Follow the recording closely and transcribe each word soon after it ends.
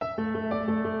Hey,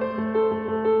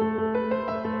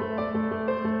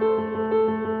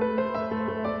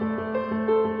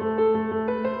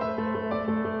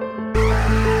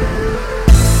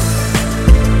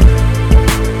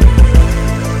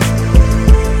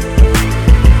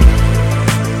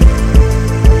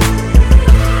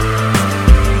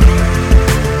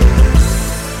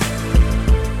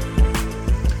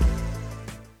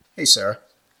 Sarah.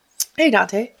 Hey,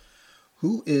 Dante.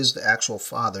 Who is the actual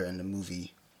father in the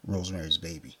movie Rosemary's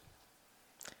Baby?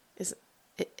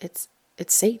 It's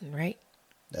Satan, right?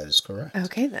 That is correct.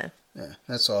 Okay, then. Yeah,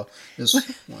 that's all. Just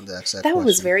wanted to ask that That question.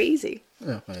 was very easy.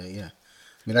 Yeah. I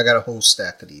mean, I got a whole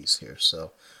stack of these here,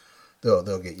 so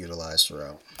they'll get utilized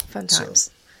throughout. Fun times.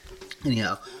 So,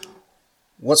 anyhow,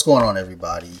 what's going on,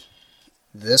 everybody?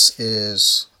 This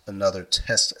is another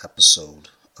test episode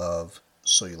of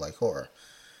So You Like Horror.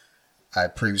 I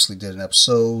previously did an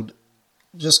episode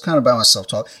just kind of by myself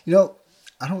talk. You know,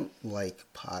 I don't like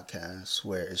podcasts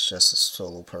where it's just a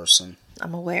solo person.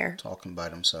 I'm aware. Talking by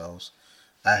themselves.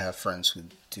 I have friends who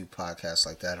do podcasts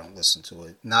like that. I don't listen to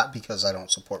it. Not because I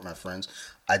don't support my friends.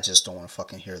 I just don't want to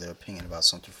fucking hear their opinion about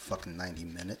something for fucking 90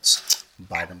 minutes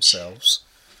by themselves.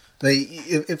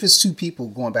 If it's two people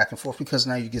going back and forth, because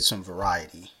now you get some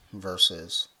variety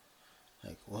versus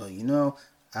like, well,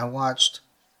 I watched,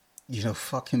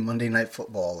 fucking Monday Night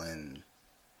Football and,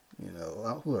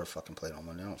 whoever fucking played on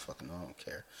Monday. I don't fucking know. I don't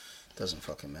care. It doesn't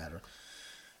fucking matter.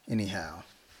 Anyhow.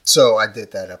 So I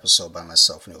did that episode by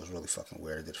myself and it was really fucking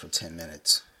weird. I did it for 10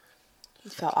 minutes.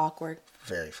 It felt awkward.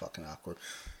 Very fucking awkward.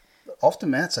 Off the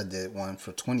Mats, I did one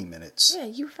for 20 minutes. Yeah,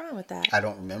 you were fine with that. I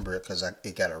don't remember it because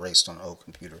it got erased on the old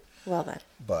computer. Well then.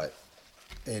 But,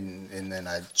 and then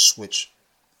I switched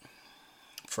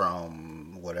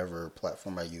from whatever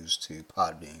platform I used to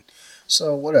Podbean.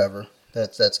 So whatever.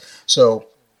 That's so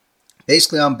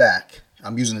basically I'm back.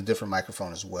 I'm using a different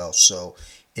microphone as well, so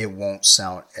it won't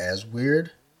sound as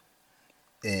weird.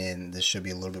 And this should be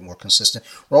a little bit more consistent.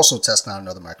 We're also testing out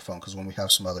another microphone because when we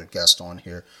have some other guests on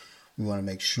here, we want to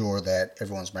make sure that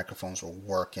everyone's microphones are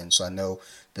working. So I know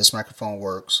this microphone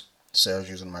works. Sarah's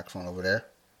using the microphone over there.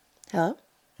 Hello?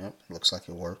 Yep, looks like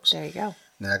it works. There you go.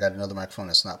 And then I got another microphone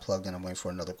that's not plugged in. I'm waiting for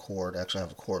another cord. Actually, I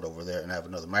have a cord over there, and I have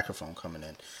another microphone coming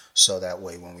in. So that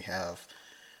way, when we have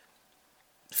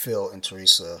Phil and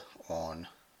Teresa on,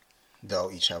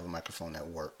 they'll each have a microphone that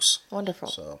works. Wonderful.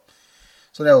 So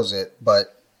that was it.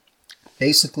 But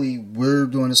basically, we're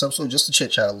doing this episode just to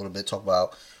chit chat a little bit, talk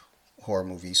about horror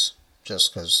movies,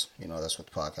 just because that's what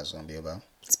the podcast is going to be about.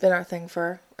 It's been our thing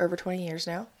for over 20 years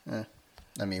now. Yeah.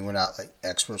 I mean, we're not like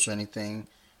experts or anything,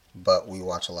 but we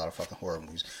watch a lot of fucking horror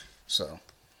movies. So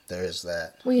there is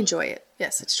that. We enjoy it.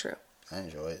 Yes, it's true. I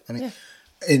enjoy it. I mean,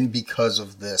 and because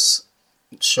of this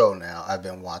show now, I've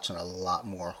been watching a lot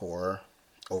more horror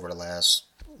over the last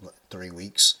 3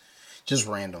 weeks. Just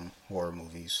random horror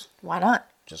movies. Why not?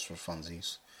 Just for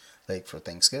funsies. Like for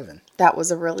Thanksgiving. That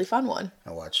was a really fun one.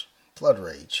 I watched Blood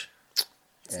Rage.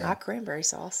 It's not cranberry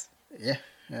sauce. Yeah.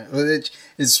 Well,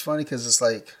 it's funny because it's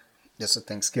like, it's a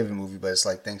Thanksgiving movie, but it's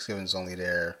like Thanksgiving's only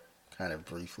there kind of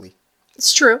briefly.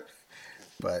 It's true.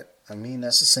 But, I mean,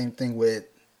 that's the same thing with,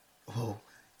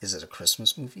 is it a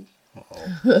Christmas movie?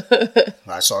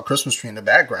 I saw a Christmas tree in the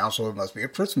background, so it must be a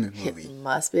Christmas movie. It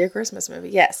must be a Christmas movie,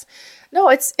 yes. No,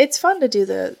 it's fun to do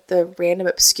the random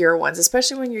obscure ones,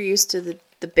 especially when you're used to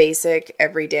the basic,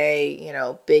 everyday,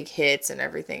 big hits and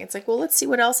everything. It's like, well, let's see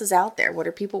what else is out there. What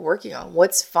are people working on?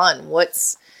 What's fun?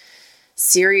 What's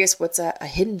serious? What's a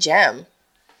hidden gem?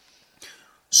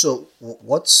 So,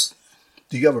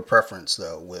 do you have a preference,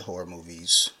 though, with horror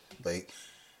movies? Like,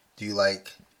 do you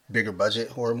like bigger budget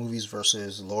horror movies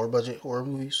versus lower budget horror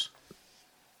movies?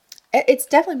 It's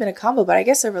definitely been a combo, but I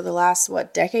guess over the last,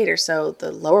 decade or so,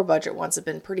 the lower budget ones have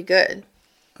been pretty good.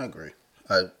 I agree.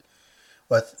 I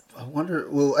wonder,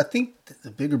 I think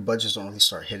the bigger budgets don't really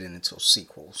start hitting until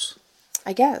sequels.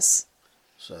 I guess.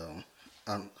 So,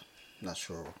 I'm not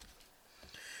sure.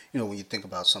 When you think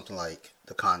about something like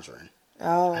The Conjuring.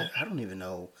 Oh. I don't even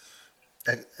know.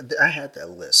 I had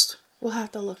that list. We'll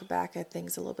have to look back at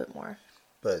things a little bit more.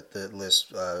 But the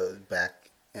list back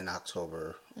in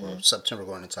October or September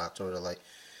going into October, like,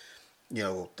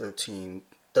 13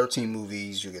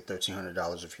 movies, you get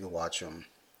 $1,300 if you watch them.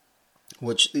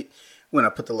 Which, when I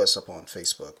put the list up on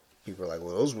Facebook, people are like,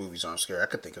 well, those movies aren't scary. I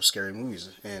could think of scary movies.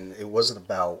 And it wasn't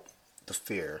about the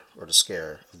fear or the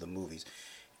scare of the movies.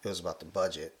 It was about the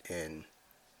budget and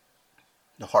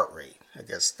the heart rate. I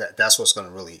guess that's what's going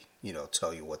to really,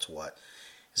 tell you what's what.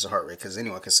 Is the heart rate. Because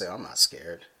anyone can say, I'm not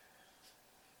scared.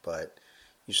 But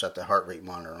you shut the heart rate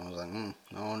monitor on. I was like, I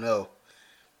don't know.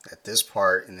 At this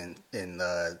part, and then in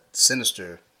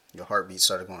Sinister, Your heartbeat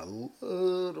started going a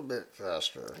little bit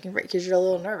faster. Because you're a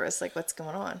little nervous. Like, what's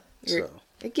going on?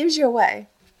 It gives you away.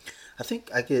 I think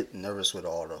I get nervous with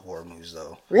all the horror movies,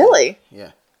 though. Really?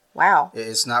 Yeah. Wow.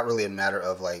 It's not really a matter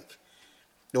of like,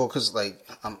 well, because like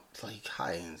I'm like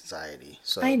high anxiety,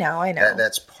 so I know.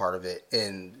 that's part of it.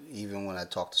 And even when I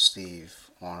talked to Steve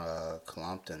on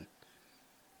Colompton,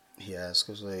 he asked,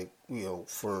 because like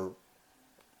for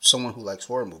someone who likes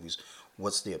horror movies,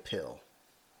 what's the appeal?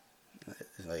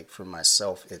 Like for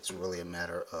myself, it's really a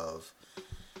matter of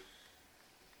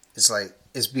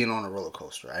it's being on a roller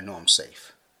coaster. I know I'm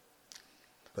safe,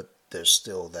 but there's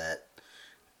still that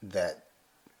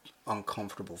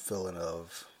uncomfortable feeling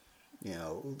of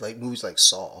like movies like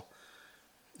Saw.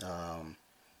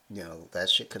 That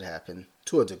shit could happen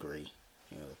to a degree,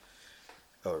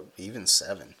 or even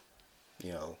Seven.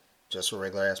 Just a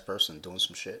regular ass person doing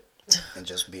some shit and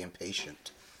just being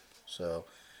patient. So,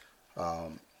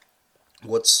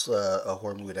 what's a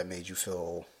horror movie that made you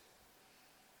feel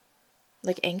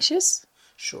like anxious?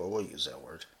 Sure, we'll use that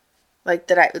word. Like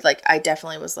that I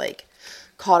definitely was like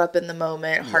caught up in the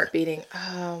moment, heart beating.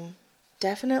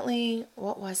 Definitely,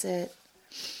 what was it?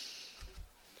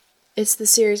 It's the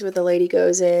series where the lady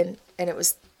goes in and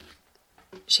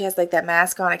she has like that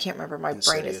mask on. I can't remember. My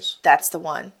brain is. That's the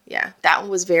one. Yeah, that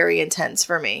one was very intense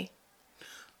for me.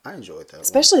 I enjoyed that,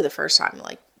 especially the first time.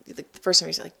 Like the first time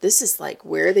you're like, this is like,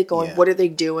 where are they going? Yeah. What are they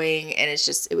doing? And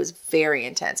it was very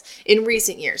intense. In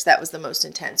recent years, that was the most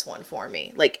intense one for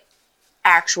me. Like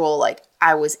actual, like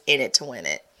I was in it to win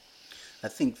it. I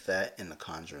think that and The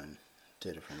Conjuring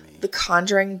did it for me. The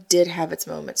Conjuring did have its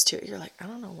moments too. You're like, I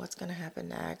don't know what's gonna happen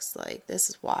next. Like this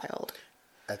is wild.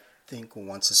 I think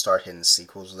once it started hitting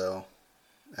sequels, though,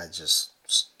 I just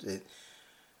started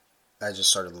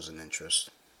losing interest.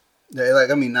 Like,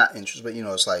 I mean, not interest, but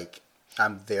it's like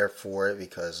I'm there for it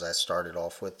because I started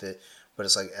off with it. But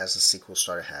it's like as the sequels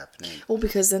started happening. Well,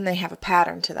 because then they have a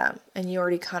pattern to them, and you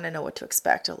already kind of know what to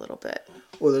expect a little bit.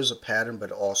 Well, there's a pattern,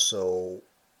 but also,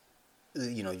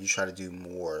 you try to do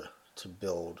more to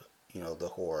build, the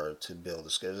horror, to build the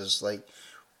scare. It's like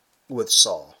with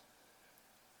Saw.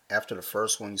 After the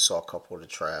first one, you saw a couple of the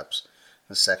traps.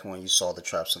 The second one, you saw the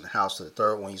traps in the house. The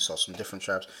third one, you saw some different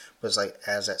traps. But it's like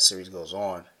as that series goes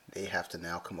on, they have to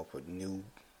now come up with new,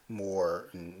 more,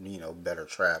 better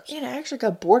traps. Yeah, and I actually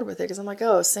got bored with it because I'm like,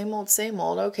 oh, same old, same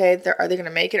old. Okay, are they going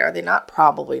to make it? Are they not?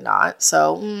 Probably not.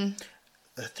 So,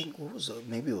 I think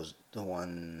maybe it was the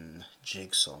one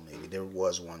Jigsaw. Maybe there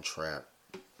was one trap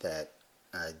that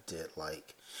I did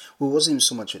like. Well, it wasn't even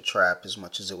so much a trap as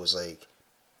much as it was like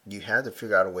you had to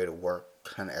figure out a way to work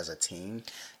kind of as a team.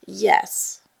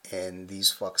 Yes. And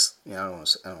these fucks, I don't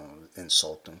want to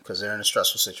insult them because they're in a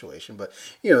stressful situation, but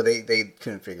they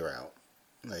couldn't figure out,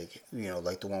 like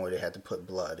like the one where they had to put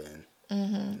blood in.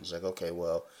 Mm-hmm. It's like, okay,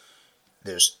 well,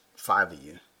 there's 5 of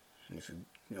you, and if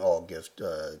you all give 2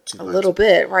 a little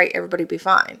bit, right? Everybody be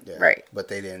fine, yeah. Right? But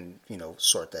they didn't,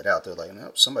 sort that out. They're like,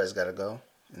 no, somebody's got to go.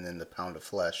 And then the pound of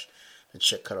flesh, the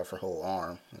chick cut off her whole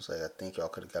arm. It's like, I think y'all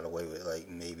could have got away with like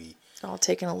maybe all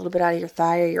taking a little bit out of your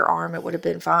thigh or your arm. It would have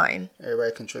been fine.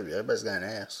 Everybody contribute. Everybody's got an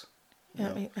ass. Yeah,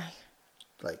 I mean,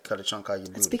 like cut a chunk out of your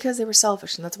booty. It's because they were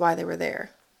selfish, and that's why they were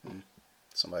there.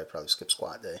 Somebody probably skipped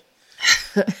squat day.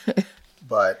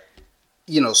 But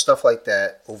stuff like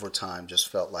that over time just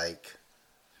felt like,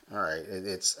 all right,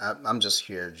 I'm just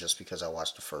here just because I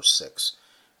watched the first 6.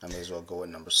 I may as well go at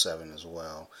number 7 as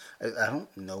well. I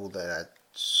don't know that I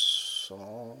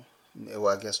saw. Well,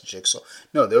 I guess Jigsaw.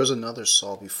 No, there was another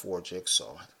Saw before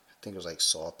Jigsaw. I think it was like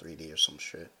Saw 3D or some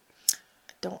shit.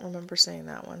 I don't remember saying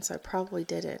that one, so I probably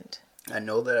didn't. I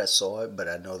know that I saw it, but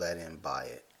I know that I didn't buy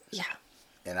it. Yeah.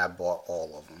 And I bought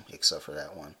all of them except for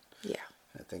that one. Yeah.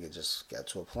 I think it just got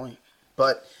to a point.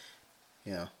 But,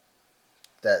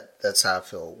 that's how I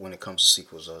feel when it comes to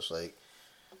sequels. I was like,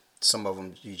 some of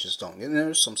them you just don't. And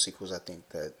there's some sequels I think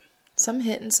that... Some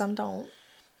hit and some don't.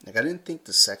 Like, I didn't think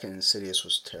the second Insidious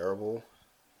was terrible.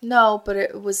 No, but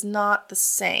it was not the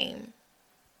same.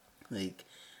 Like,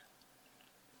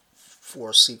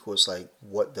 for a sequel, it's like,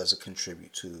 what does it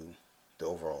contribute to the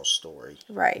overall story?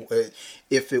 Right.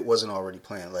 If it wasn't already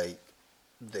planned, like,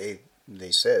 they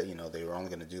said, they were only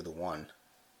going to do the one.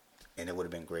 And it would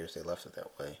have been great if they left it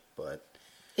that way. But...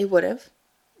 It would have.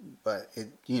 But,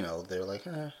 they're like,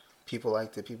 people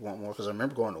liked it, people want more. Because I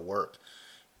remember going to work,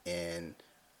 and...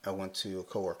 I went to a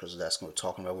coworker's desk and we were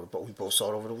talking about it, but we both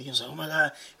saw it over the weekend. I was like, oh my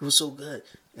God, it was so good.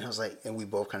 And I was like, and we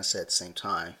both kind of said at the same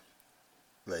time,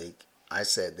 like, I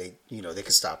said they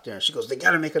could stop there. And she goes, they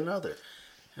got to make another.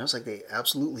 And I was like, they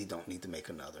absolutely don't need to make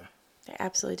another. They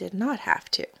absolutely did not have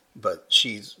to. But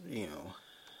she's,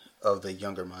 of the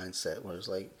younger mindset where it's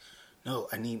like, no,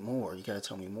 I need more. You gotta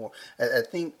tell me more. I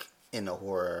think in the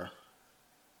horror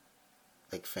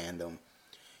like fandom,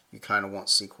 you kind of want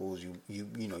sequels. You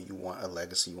want a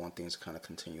legacy. You want things to kind of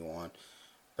continue on.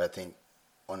 But I think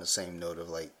on the same note of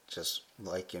like just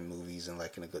liking movies and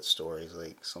liking a good story, is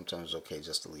like sometimes it's okay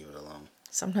just to leave it alone.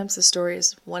 Sometimes the story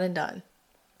is one and done.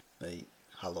 Like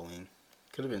Halloween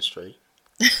could have been straight.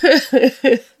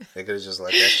 They could have just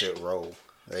let that shit roll.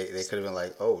 They could have been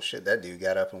like, oh shit, that dude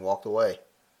got up and walked away.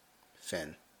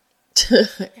 Finn.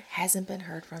 Hasn't been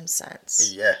heard from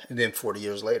since. Yeah, and then 40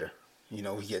 years later, we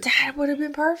get... That would have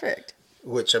been perfect.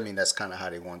 Which, I mean, that's kind of how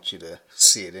they want you to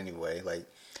see it anyway. Like,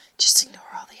 just ignore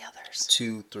all the others.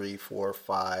 2, 3, 4,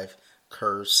 5,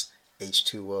 Curse,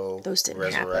 H2O, those didn't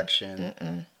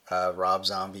Resurrection, Rob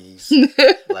Zombies.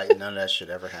 Like, none of that should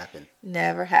ever happen.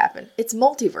 Never happened. It's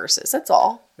multiverses, that's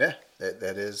all. Yeah,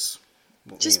 that is...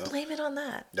 Just blame it on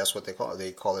that. That's what they call it.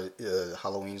 They call it,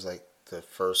 Halloween's like the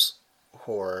first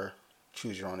horror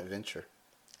choose your own adventure.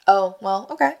 Oh, well,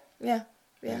 okay. Yeah.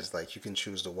 It's like you can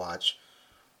choose to watch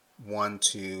 1,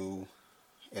 2,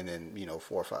 and then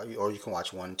 4, 5, or you can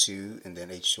watch 1, 2, and then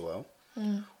H2O,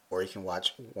 or you can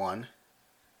watch 1,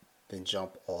 then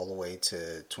jump all the way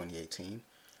to 2018,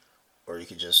 or you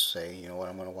could just say, you know what,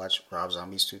 I'm going to watch Rob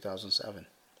Zombie's 2007.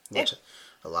 Which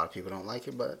a lot of people don't like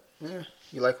it, but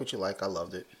you like what you like. I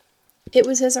loved it. It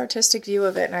was his artistic view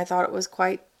of it, and I thought it was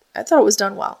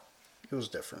done well. It was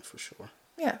different for sure.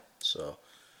 Yeah. So.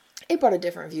 It brought a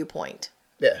different viewpoint.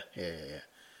 Yeah.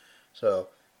 So,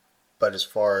 but as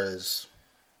far as,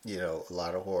 a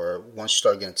lot of horror, once you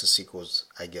start getting to sequels,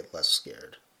 I get less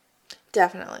scared.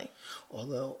 Definitely.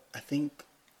 Although, I think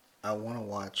I want to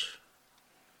watch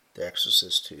The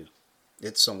Exorcist 2.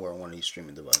 It's somewhere on one of these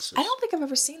streaming devices. I don't think I've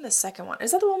ever seen the second one.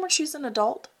 Is that the one where she's an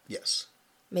adult? Yes.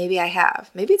 Maybe I have.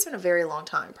 Maybe it's been a very long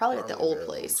time. Probably at the old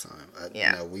place.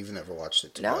 Yeah. No, we've never watched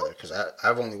it together. Because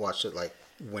I've only watched it like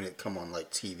when it come on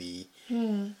like TV.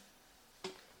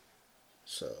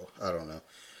 So, I don't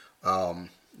know.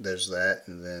 There's that,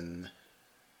 and then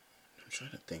I'm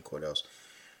trying to think what else.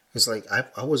 It's like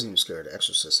I wasn't even scared of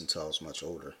Exorcist until I was much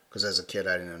older. Because as a kid,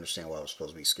 I didn't understand why I was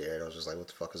supposed to be scared. I was just like, what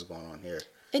the fuck is going on here?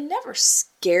 It never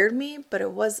scared me, but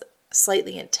it was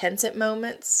slightly intense at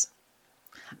moments.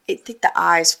 I think the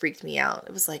eyes freaked me out.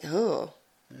 It was like, oh.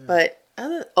 Yeah. But,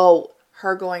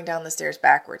 her going down the stairs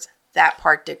backwards. That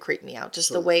part did creep me out.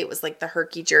 Just the way it was like the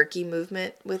herky-jerky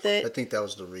movement with it. I think that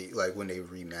was when they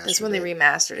remastered it. That's when they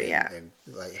remastered it, yeah. And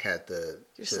like had the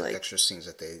extra scenes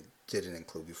that they didn't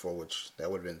include before, which that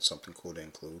would have been something cool to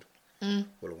include.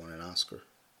 Would have won an Oscar,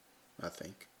 I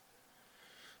think.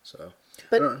 So.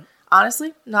 But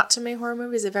honestly, not too many horror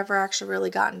movies have ever actually really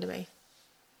gotten to me.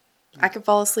 I can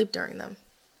fall asleep during them.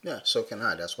 Yeah, so can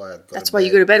I. That's why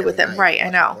you go to bed with them, right? I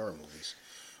know. Horror movies.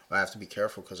 I have to be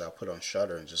careful because I'll put on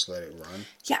Shudder and just let it run.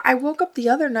 Yeah, I woke up the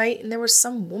other night and there was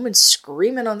some woman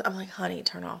screaming on. I'm like, honey,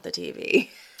 turn off the TV.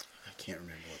 I can't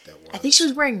remember what that was. I think she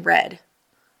was wearing red.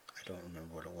 I don't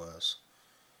remember what it was.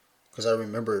 Because I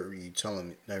remember you telling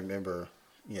me. I remember,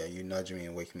 you nudging me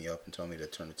and waking me up and telling me to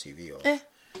turn the TV off.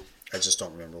 I just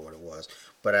don't remember what it was.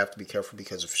 But I have to be careful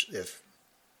because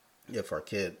if our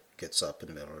kid gets up in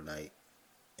the middle of the night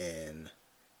and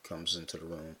comes into the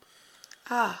room,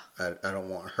 I don't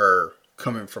want her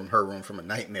coming from her room from a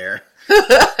nightmare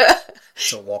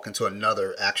to walk into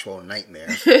another actual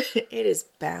nightmare. It is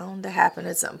bound to happen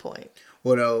at some point.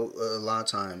 Well, no, a lot of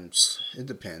times, it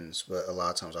depends, but a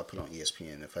lot of times I'll put on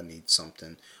ESPN if I need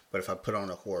something. But if I put on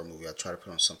a horror movie, I try to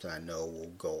put on something I know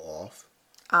will go off.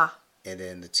 And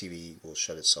then the TV will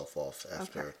shut itself off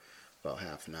after about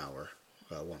half an hour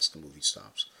once the movie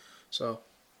stops. So,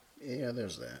 yeah,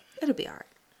 there's that. It'll be all right.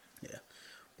 Yeah.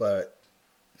 But,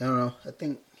 I don't know. I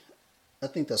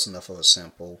think that's enough of a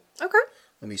sample. Okay.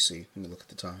 Let me see. Let me look at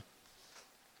the time.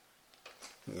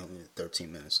 We only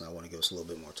 13 minutes, and I want to give us a little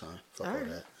bit more time. Fuck all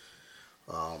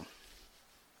that.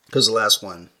 Because the last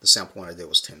one, the sample one I did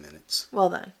was 10 minutes. Well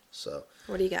then. So.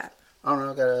 What do you got? I don't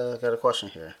know. I got a question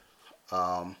here.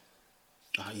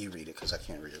 You read it because I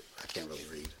can't read it. I can't really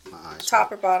read. My eyes.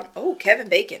 Top or bottom? Oh, Kevin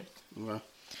Bacon. Okay.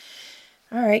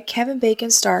 All right. Kevin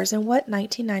Bacon stars in what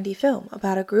 1990 film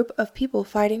about a group of people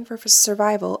fighting for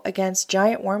survival against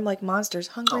giant worm-like monsters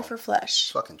hungry for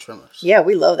flesh? Fucking Tremors. Yeah,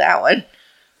 we love that one.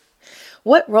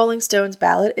 What Rolling Stones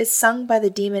ballad is sung by the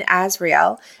demon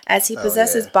Azrael as he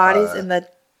possesses bodies in the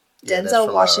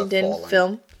Denzel Washington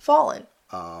film Fallen?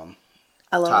 I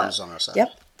love Time's that. on our side.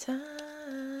 Yep. Time.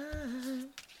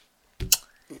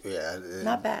 Yeah.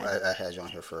 Not bad. I had you on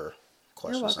here for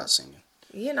questions, not singing.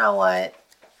 You know what?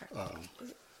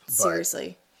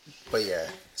 Seriously. But yeah,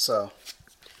 so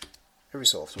every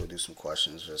so often we'll do some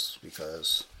questions just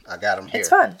because I got them here. It's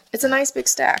fun. It's a nice big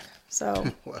stack. So,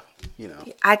 Well, you know.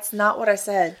 That's not what I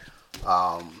said.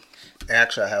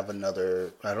 Actually, I have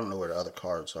another. I don't know where the other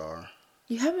cards are.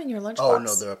 You have them in your lunchbox. Oh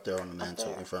no, they're up there on the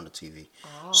mantle in front of the TV.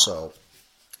 Oh. So,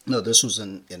 no, this was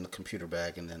in the computer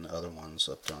bag, and then the other one's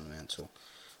up there on the mantle.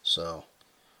 So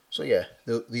yeah,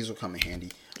 these will come in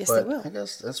handy. Yes, but they will. I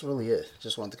guess that's really it.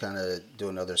 Just wanted to kind of do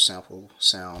another sample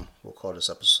sound. We'll call this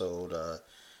episode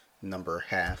number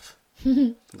half.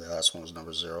 The last one was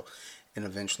number 0, and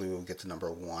eventually we'll get to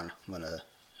number 1. I'm gonna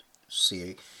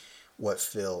see what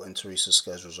Phil and Teresa's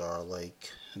schedules are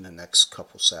like in the next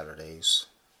couple Saturdays,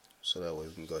 so that way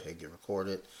we can go ahead and get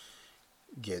recorded,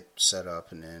 get set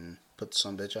up, and then put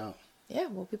some bitch out. Yeah,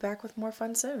 we'll be back with more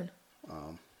fun soon.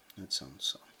 That sounds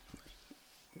so.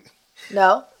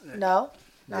 No, not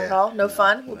at all. No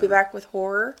fun. We'll be no. back with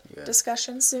horror Yeah.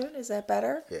 discussion soon. Is that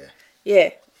better? Yeah.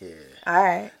 Yeah. Yeah. All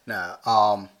right.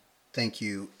 Now, thank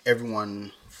you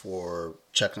everyone for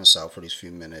checking us out for these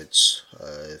few minutes.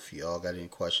 If y'all got any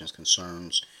questions,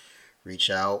 concerns,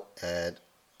 reach out at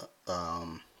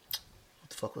what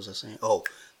the fuck was I saying? Oh,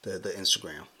 the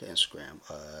Instagram.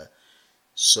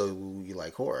 So you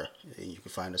like horror. And you can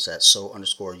find us at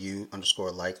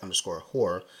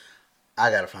so_you_like_horror. I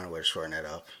gotta find a way to shorten that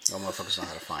up. No motherfuckers know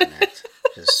how to find that.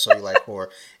 Just So You Like Horror.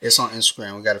 It's on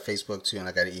Instagram. We got a Facebook too, and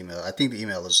I got an email. I think the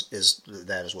email is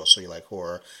that as well. So You Like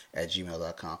Horror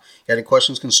 @gmail.com. Got any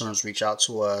questions, concerns? Reach out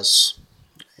to us,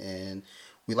 and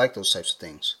we like those types of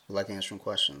things. We like answering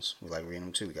questions. We like reading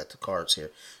them too. We got the cards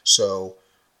here. So,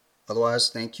 otherwise,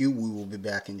 thank you. We will be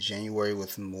back in January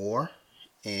with more,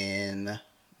 and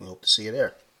we hope to see you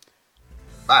there.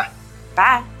 Bye.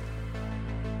 Bye.